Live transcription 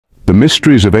The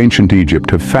mysteries of ancient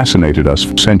Egypt have fascinated us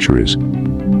for centuries,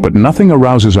 but nothing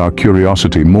arouses our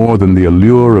curiosity more than the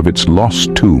allure of its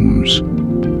lost tombs.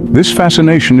 This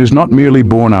fascination is not merely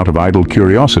born out of idle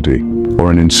curiosity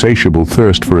or an insatiable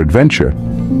thirst for adventure.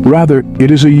 Rather, it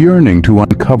is a yearning to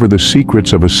uncover the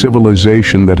secrets of a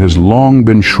civilization that has long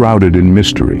been shrouded in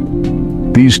mystery.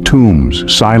 These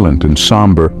tombs, silent and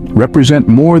somber, represent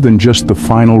more than just the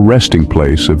final resting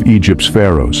place of Egypt's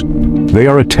pharaohs. They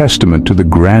are a testament to the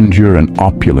grandeur and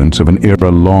opulence of an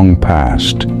era long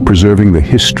past, preserving the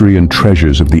history and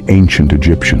treasures of the ancient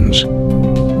Egyptians.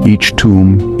 Each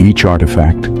tomb, each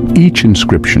artifact, each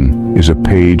inscription is a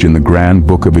page in the grand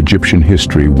book of Egyptian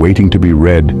history waiting to be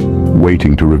read,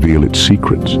 waiting to reveal its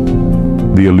secrets.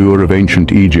 The allure of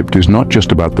ancient Egypt is not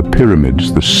just about the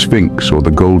pyramids, the Sphinx, or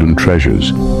the golden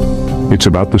treasures. It's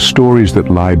about the stories that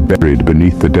lie buried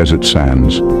beneath the desert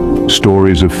sands,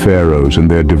 stories of pharaohs and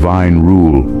their divine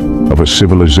rule, of a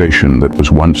civilization that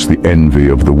was once the envy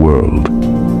of the world.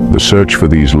 The search for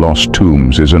these lost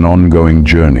tombs is an ongoing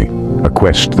journey, a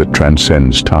quest that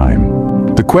transcends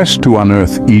time. The quest to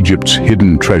unearth Egypt's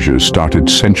hidden treasures started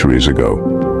centuries ago.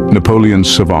 Napoleon's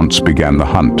savants began the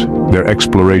hunt, their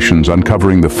explorations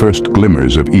uncovering the first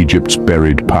glimmers of Egypt's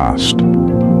buried past.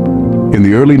 In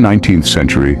the early 19th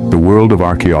century, the world of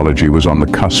archaeology was on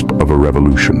the cusp of a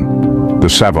revolution. The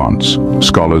savants,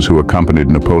 scholars who accompanied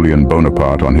Napoleon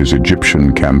Bonaparte on his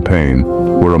Egyptian campaign,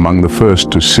 were among the first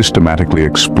to systematically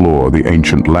explore the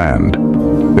ancient land.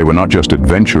 They were not just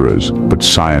adventurers, but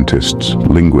scientists,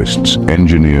 linguists,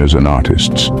 engineers, and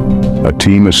artists. A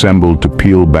team assembled to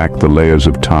peel back the layers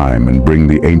of time and bring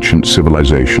the ancient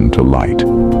civilization to light.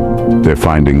 Their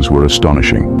findings were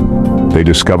astonishing. They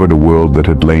discovered a world that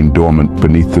had lain dormant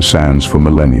beneath the sands for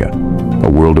millennia, a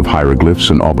world of hieroglyphs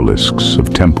and obelisks,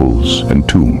 of temples and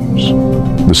tombs.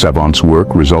 The savants'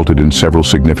 work resulted in several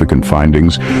significant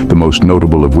findings, the most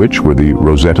notable of which were the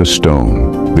Rosetta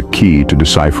Stone, the key to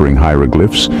deciphering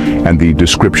hieroglyphs, and the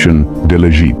Description de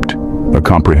l'Egypte, a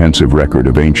comprehensive record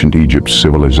of ancient Egypt's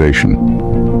civilization.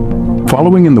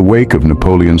 Following in the wake of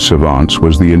Napoleon's savants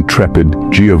was the intrepid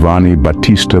Giovanni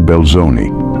Battista Belzoni,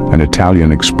 an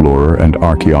Italian explorer and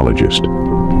archaeologist.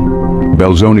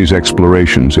 Belzoni's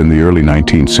explorations in the early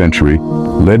 19th century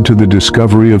led to the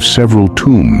discovery of several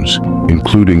tombs,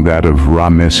 including that of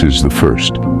Ramesses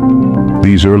I.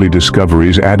 These early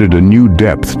discoveries added a new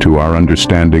depth to our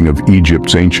understanding of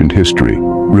Egypt's ancient history,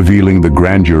 revealing the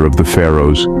grandeur of the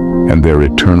pharaohs and their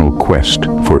eternal quest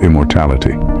for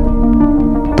immortality.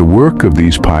 The work of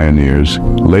these pioneers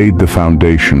laid the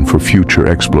foundation for future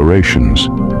explorations.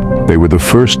 They were the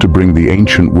first to bring the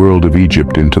ancient world of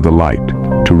Egypt into the light,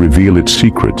 to reveal its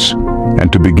secrets,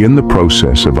 and to begin the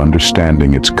process of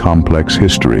understanding its complex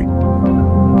history.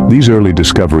 These early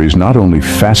discoveries not only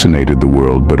fascinated the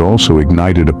world, but also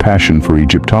ignited a passion for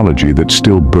Egyptology that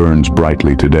still burns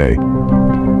brightly today.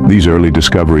 These early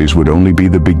discoveries would only be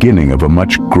the beginning of a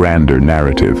much grander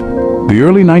narrative. The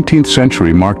early 19th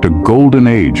century marked a golden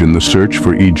age in the search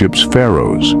for Egypt's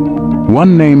pharaohs.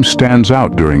 One name stands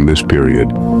out during this period: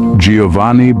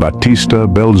 Giovanni Battista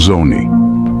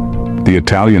Belzoni. The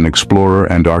Italian explorer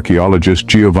and archaeologist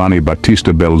Giovanni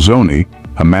Battista Belzoni,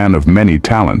 a man of many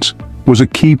talents, was a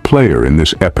key player in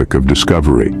this epoch of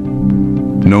discovery.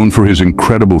 Known for his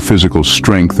incredible physical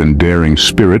strength and daring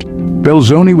spirit,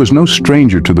 Belzoni was no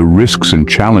stranger to the risks and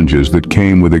challenges that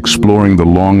came with exploring the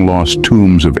long-lost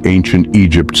tombs of ancient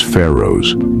Egypt's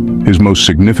pharaohs. His most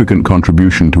significant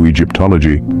contribution to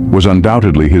Egyptology was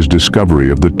undoubtedly his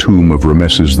discovery of the tomb of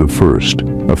Ramesses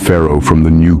I, a pharaoh from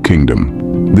the New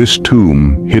Kingdom. This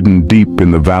tomb, hidden deep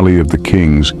in the Valley of the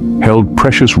Kings, held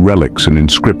precious relics and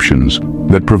inscriptions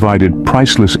that provided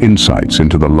priceless insights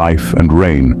into the life and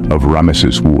reign of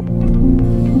Ramesses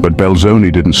I. But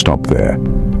Belzoni didn't stop there.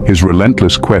 His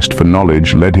relentless quest for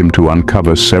knowledge led him to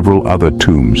uncover several other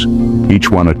tombs,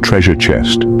 each one a treasure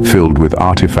chest filled with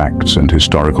artifacts and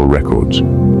historical records.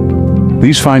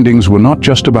 These findings were not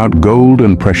just about gold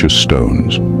and precious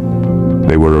stones.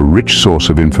 They were a rich source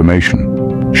of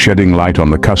information, shedding light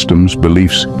on the customs,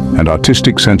 beliefs, and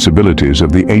artistic sensibilities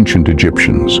of the ancient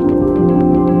Egyptians.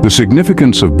 The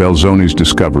significance of Belzoni's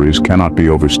discoveries cannot be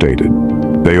overstated.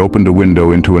 They opened a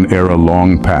window into an era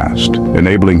long past,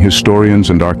 enabling historians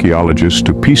and archaeologists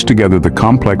to piece together the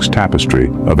complex tapestry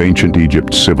of ancient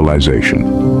Egypt's civilization.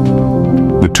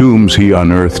 The tombs he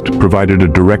unearthed provided a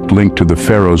direct link to the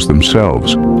pharaohs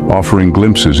themselves, offering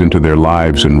glimpses into their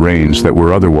lives and reigns that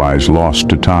were otherwise lost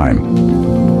to time.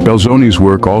 Belzoni's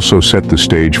work also set the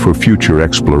stage for future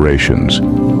explorations.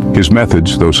 His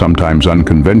methods, though sometimes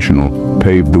unconventional,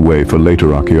 paved the way for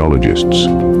later archaeologists.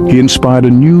 He inspired a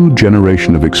new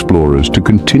generation of explorers to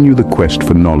continue the quest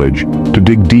for knowledge, to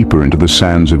dig deeper into the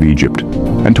sands of Egypt,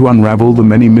 and to unravel the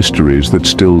many mysteries that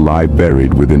still lie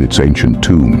buried within its ancient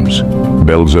tombs.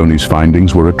 Belzoni's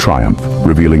findings were a triumph,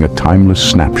 revealing a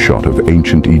timeless snapshot of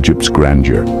ancient Egypt's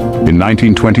grandeur. In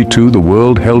 1922, the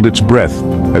world held its breath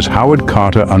as Howard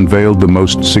Carter unveiled the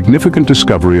most significant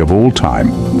discovery of all time,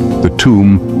 the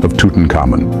tomb of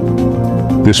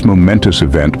Tutankhamun. This momentous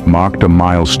event marked a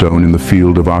milestone in the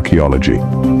field of archaeology,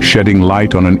 shedding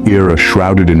light on an era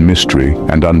shrouded in mystery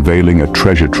and unveiling a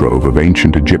treasure trove of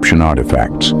ancient Egyptian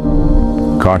artifacts.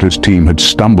 Carter's team had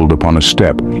stumbled upon a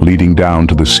step leading down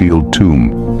to the sealed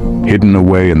tomb, hidden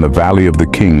away in the Valley of the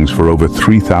Kings for over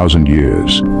 3,000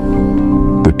 years.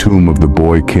 The tomb of the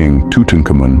boy king,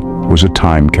 Tutankhamun, was a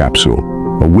time capsule,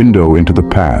 a window into the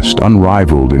past,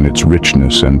 unrivaled in its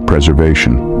richness and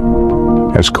preservation.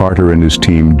 As Carter and his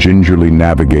team gingerly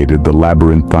navigated the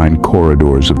labyrinthine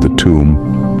corridors of the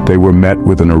tomb, they were met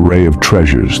with an array of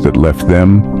treasures that left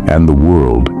them and the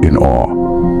world in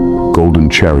awe. Golden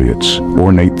chariots,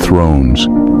 ornate thrones,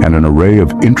 and an array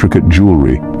of intricate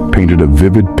jewelry painted a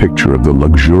vivid picture of the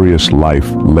luxurious life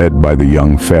led by the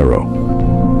young pharaoh.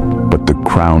 But the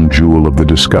crown jewel of the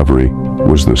discovery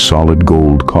was the solid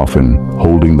gold coffin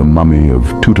holding the mummy of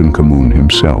Tutankhamun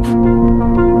himself.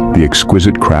 The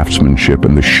exquisite craftsmanship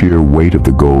and the sheer weight of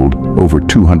the gold, over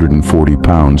 240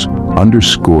 pounds,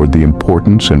 underscored the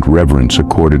importance and reverence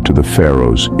accorded to the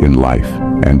pharaohs in life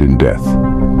and in death.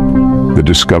 The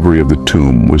discovery of the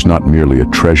tomb was not merely a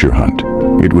treasure hunt.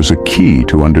 It was a key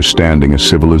to understanding a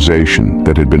civilization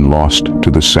that had been lost to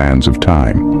the sands of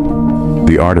time.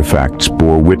 The artifacts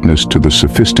bore witness to the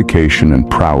sophistication and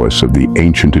prowess of the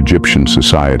ancient Egyptian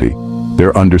society,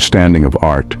 their understanding of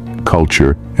art,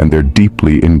 culture, and their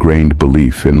deeply ingrained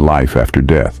belief in life after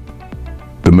death.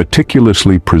 The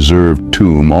meticulously preserved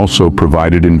tomb also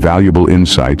provided invaluable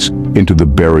insights into the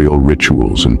burial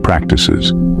rituals and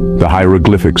practices, the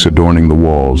hieroglyphics adorning the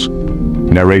walls,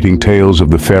 narrating tales of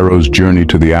the pharaoh's journey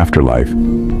to the afterlife,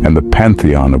 and the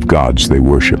pantheon of gods they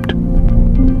worshipped.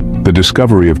 The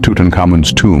discovery of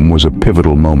Tutankhamun's tomb was a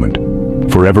pivotal moment,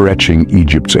 forever etching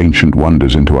Egypt's ancient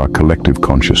wonders into our collective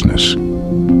consciousness.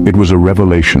 It was a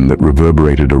revelation that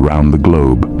reverberated around the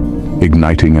globe,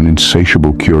 igniting an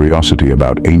insatiable curiosity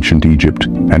about ancient Egypt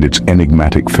and its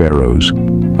enigmatic pharaohs,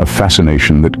 a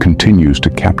fascination that continues to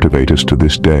captivate us to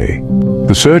this day.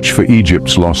 The search for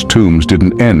Egypt's lost tombs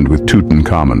didn't end with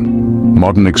Tutankhamun.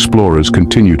 Modern explorers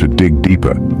continue to dig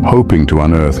deeper, hoping to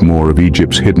unearth more of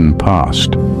Egypt's hidden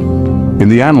past. In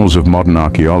the annals of modern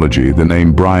archaeology, the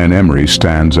name Brian Emery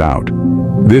stands out.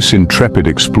 This intrepid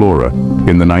explorer,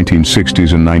 in the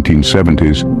 1960s and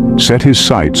 1970s, set his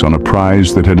sights on a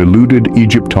prize that had eluded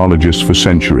Egyptologists for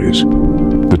centuries,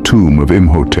 the tomb of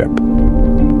Imhotep.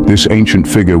 This ancient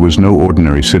figure was no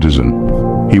ordinary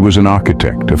citizen. He was an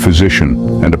architect, a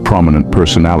physician, and a prominent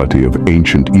personality of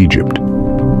ancient Egypt.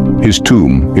 His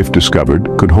tomb, if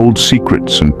discovered, could hold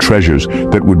secrets and treasures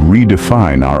that would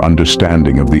redefine our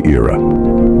understanding of the era.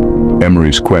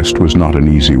 Emery's quest was not an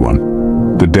easy one.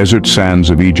 The desert sands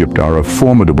of Egypt are a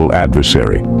formidable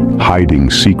adversary,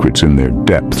 hiding secrets in their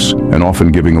depths and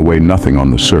often giving away nothing on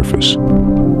the surface.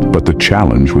 But the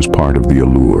challenge was part of the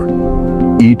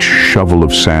allure. Each shovel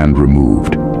of sand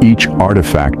removed, each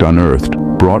artifact unearthed,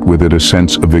 brought with it a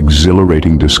sense of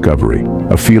exhilarating discovery,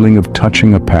 a feeling of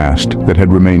touching a past that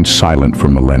had remained silent for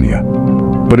millennia.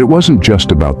 But it wasn't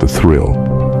just about the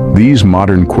thrill. These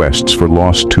modern quests for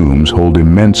lost tombs hold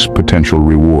immense potential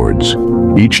rewards.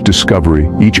 Each discovery,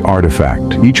 each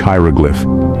artifact, each hieroglyph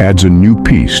adds a new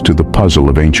piece to the puzzle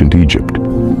of ancient Egypt.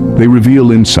 They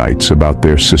reveal insights about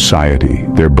their society,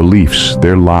 their beliefs,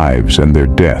 their lives, and their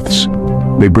deaths.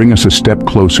 They bring us a step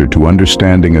closer to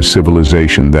understanding a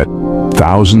civilization that,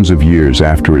 thousands of years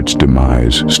after its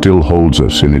demise, still holds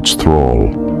us in its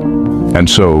thrall. And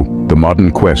so, the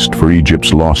modern quest for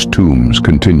Egypt's lost tombs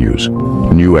continues.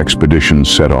 New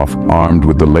expeditions set off, armed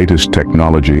with the latest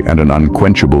technology and an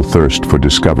unquenchable thirst for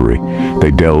discovery.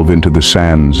 They delve into the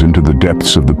sands, into the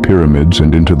depths of the pyramids,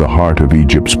 and into the heart of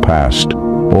Egypt's past,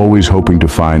 always hoping to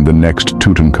find the next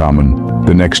Tutankhamun,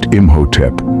 the next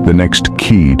Imhotep, the next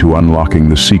key to unlocking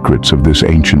the secrets of this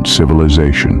ancient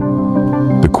civilization.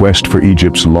 The quest for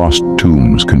Egypt's lost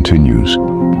tombs continues,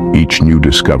 each new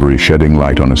discovery shedding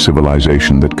light on a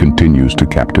civilization that continues to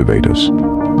captivate us.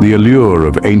 The allure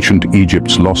of ancient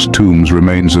Egypt's lost tombs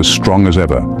remains as strong as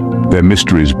ever, their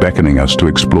mysteries beckoning us to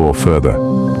explore further.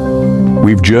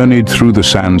 We've journeyed through the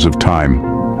sands of time,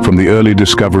 from the early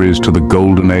discoveries to the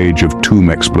golden age of tomb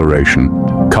exploration,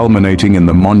 culminating in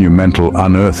the monumental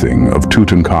unearthing of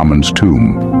Tutankhamun's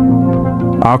tomb.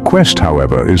 Our quest,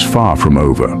 however, is far from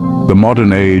over. The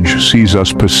modern age sees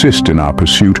us persist in our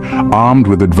pursuit, armed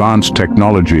with advanced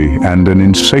technology and an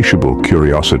insatiable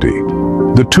curiosity.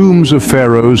 The tombs of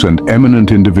pharaohs and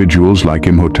eminent individuals like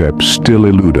Imhotep still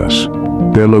elude us,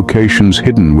 their locations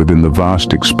hidden within the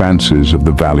vast expanses of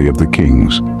the Valley of the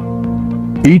Kings.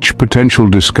 Each potential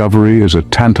discovery is a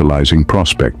tantalizing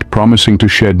prospect, promising to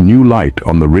shed new light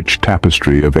on the rich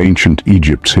tapestry of ancient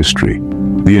Egypt's history.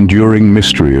 The enduring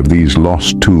mystery of these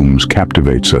lost tombs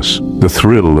captivates us, the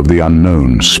thrill of the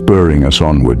unknown spurring us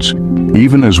onwards.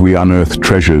 Even as we unearth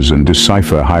treasures and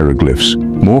decipher hieroglyphs,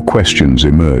 more questions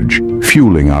emerge,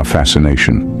 fueling our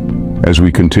fascination. As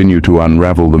we continue to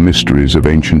unravel the mysteries of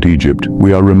ancient Egypt,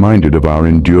 we are reminded of our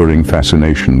enduring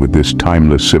fascination with this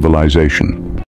timeless civilization.